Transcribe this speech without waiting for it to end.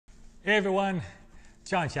Hey everyone,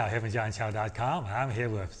 John Chow here from johnchow.com. I'm here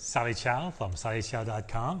with Sally Chow from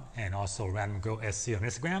sallychow.com and also Random Girl SC on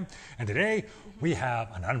Instagram. And today we have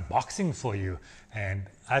an unboxing for you. And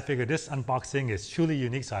I figured this unboxing is truly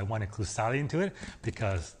unique, so I want to include Sally into it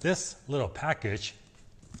because this little package,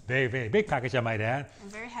 very, very big package I might add,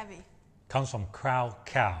 and very heavy, comes from Crowd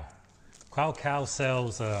Cow. Crowd Cow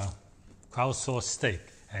sells crowdsourced steak.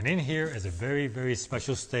 And in here is a very, very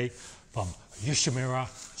special steak from Yoshimura,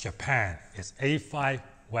 Japan. It's A5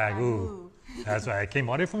 Wagyu. That's right, it came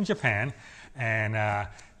all the way from Japan. And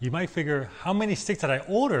you might figure, how many steaks did I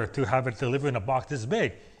order to have it delivered in a box this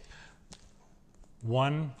big?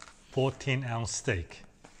 One 14-ounce steak.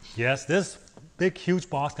 Yes, this big, huge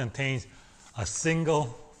box contains a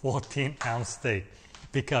single 14-ounce steak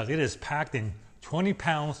because it is packed in 20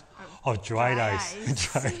 pounds of dried ice.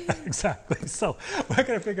 Exactly. So we're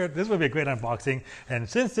going to figure this would be a great unboxing. And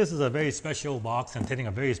since this is a very special box containing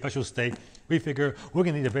a very special steak, we figure we're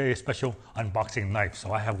going to need a very special unboxing knife.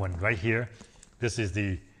 So I have one right here. This is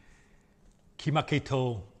the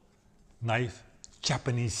Kimakito knife,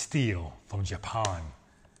 Japanese steel from Japan.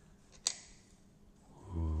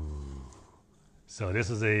 Ooh. So this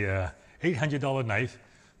is a $800 knife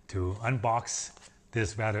to unbox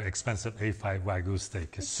this rather expensive A5 Wagyu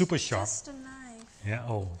steak. It's super sharp. Just a knife. Yeah,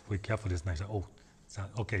 oh, be careful with this knife. Oh,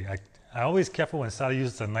 okay. I always careful when Sally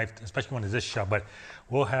uses a knife, especially when it's this sharp, but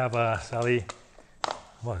we'll have Sally,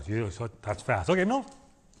 well, that's fast. Okay, no,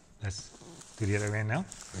 let's do the other end now.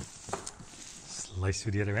 Slice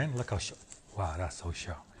through the other end. Look how sharp. Wow, that's so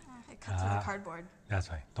sharp. It cuts through the cardboard. That's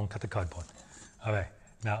right. Don't cut the cardboard. All right,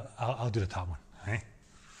 now I'll do the top one, all right?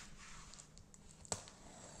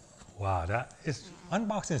 Wow,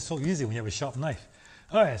 unboxing is so easy when you have a sharp knife.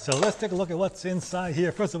 All right, so let's take a look at what's inside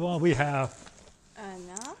here. First of all, we have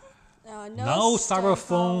no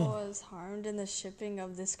styrofoam was harmed in the shipping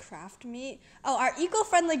of this craft meat. Oh, our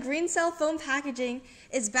eco-friendly green cell foam packaging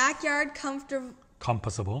is backyard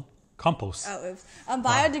compostable.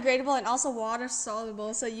 Biodegradable and also water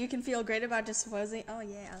soluble, so you can feel great about disposing. Oh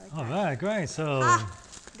yeah, I like that. All right, great. So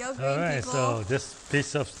go green, all right, people. so this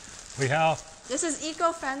piece of we have. This is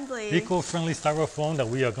eco-friendly. Eco-friendly styrofoam that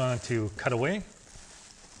we are going to cut away.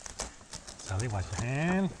 Sally, wash your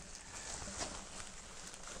hand.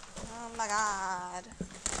 Oh my God.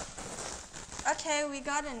 Okay, we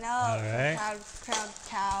got a note. All right. Crowd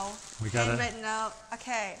Cow. We got a written note.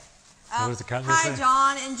 Okay. What does the cat hi say?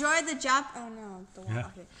 John, enjoy the Oh no, the one. Yeah.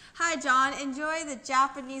 Okay. Hi John, enjoy the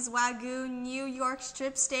Japanese Wagyu New York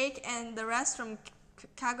strip steak and the rest from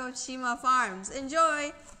Kagoshima Farms.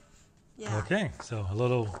 Enjoy. Yeah. Okay, so a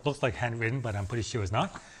little looks like handwritten, but I'm pretty sure it's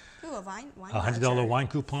not. Ooh, a wine $100 wine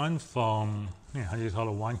coupon from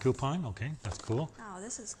 $100 wine coupon. Okay, that's cool. Oh,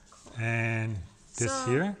 this is cool. And this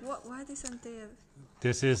here. Why they sent the?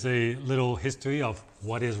 This is a little history of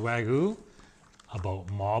what is Wagyu, about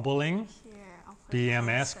marbling,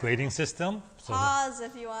 BMS grading system. So pause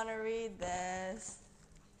if you want to read this.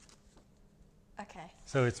 Okay.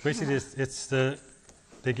 So it's basically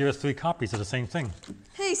they give us 3 copies of the same thing.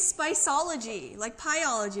 Hey, Spiceology, like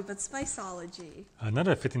Pieology, but Spiceology.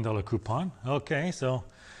 Another $15 coupon. Okay, so,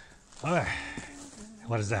 all right.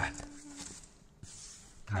 What is that?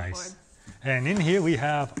 Cardboard. Nice. And in here we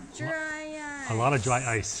have a lot of dry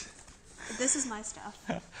ice. This is my stuff.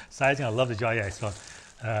 Sally's gonna love the dry ice. So,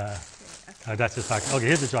 that's just like, okay,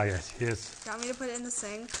 here's the dry ice. Do you want me to put it in the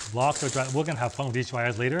sink? Blocks of dry. We're gonna have fun with these dry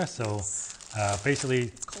ice later. So, basically,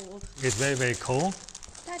 it's cold. It's very, very cold.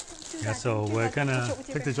 Dad, don't do Yeah, that. so we're gonna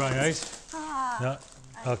take the dry ice. Ah.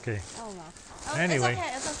 No? Okay. Oh no. Oh, Anyway,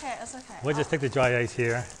 it's okay. we'll just take the dry ice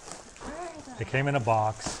here. It came in a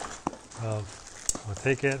box. We'll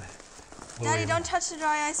take it. Daddy, don't touch the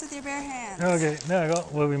dry ice with your bare hands. Okay, there we go.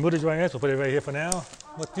 We'll remove the dry ice. We'll put it right here for now.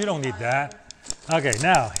 Well, you don't need that. Okay,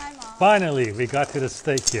 now, finally, we got to the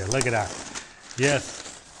steak here. Look at that.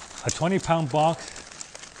 Yes, a 20-pound box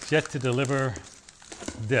just to deliver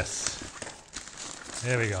this.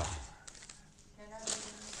 There we go.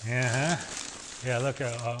 Yeah, look,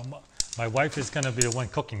 my wife is going to be the one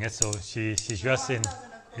cooking it, so she's dressed in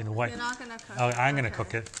white. You're not going to cook it. I'm going to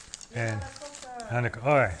cook it. And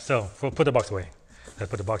all right, so we'll put the box away. Let's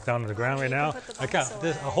put the box down on the ground right now. I got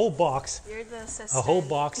a whole box. You're the assistant. A whole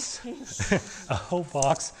box. A whole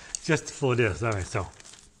box just for this. All right, so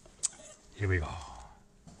here we go.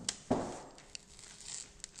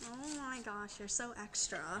 Oh my gosh, you're so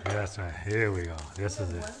extra. That's right. Here we go. This is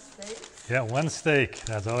it. One steak? Yeah, one steak.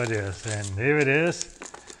 That's all it is. And here it is.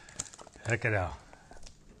 Check it out.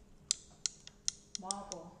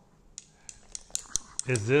 Marble.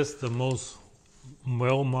 Is this the most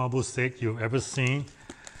well marbled steak you've ever seen?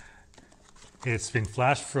 It's been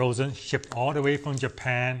flash frozen, shipped all the way from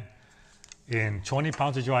Japan in 20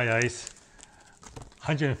 pounds of dry ice,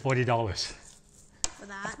 $140. For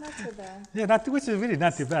that. Not too bad. Yeah, which is really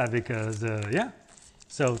not too bad because, yeah.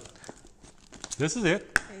 So this is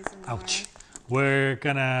it. Ouch. We're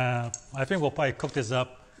gonna, I think we'll probably cook this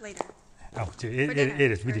up Later. Oh, dude, it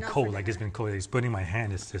is really cold. Like it's been cold. It's burning my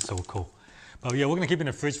hand. It's just so cold. But yeah, we're gonna keep it in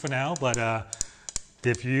the fridge for now. But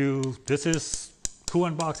this is cool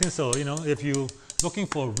unboxing. So if you looking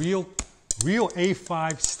for real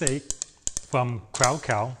A5 steak from Crowd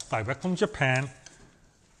Cow, direct from Japan,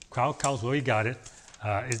 Crowd Cow's where we got it.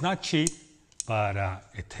 It's not cheap, but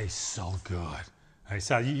it tastes so good. All right,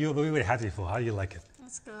 so you really had it before. How do you like it?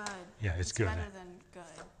 It's good. Yeah, it's good. Better than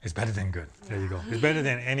good. It's better than good. There you go. It's better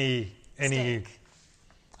than any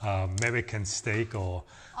American steak or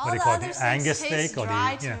what they call it, the Angus steak or the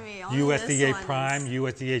USDA Prime,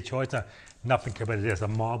 USDA Choice. Nothing compared to this. The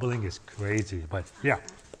marbling is crazy, but yeah.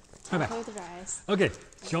 Play with the dry ice. Okay,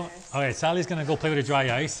 all right. Sally's gonna go play with the dry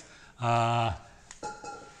ice.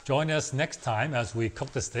 Join us next time as we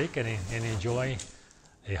cook the steak and enjoy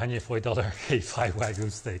a $140 A5 Wagyu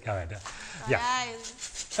steak. All right, yeah.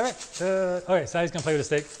 All right. Sally's gonna play with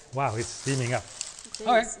the steak. Wow, it's steaming up.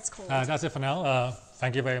 All right, it's cold. That's it for now.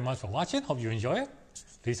 Thank you very much for watching. Hope you enjoy it.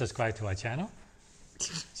 Please subscribe to our channel.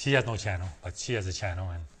 She has no channel, but she has a channel,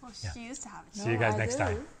 and Well, she used to have it. see you guys next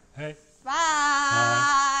time. All right.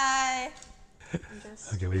 Bye.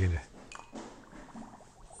 Okay, what are you gonna do?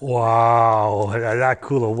 Wow, is that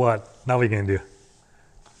cool or what? Now what are you gonna do?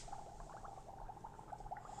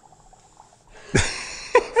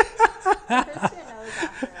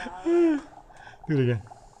 Do it again.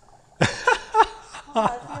 Oh,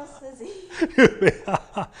 it feels fizzy.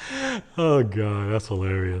 Oh god, that's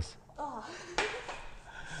hilarious. Oh.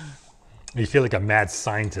 You feel like a mad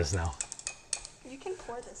scientist now. You can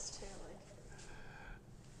pour this too.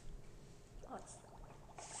 Like. Oh, it's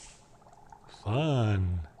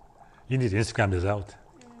Fun. You need to Instagram this out.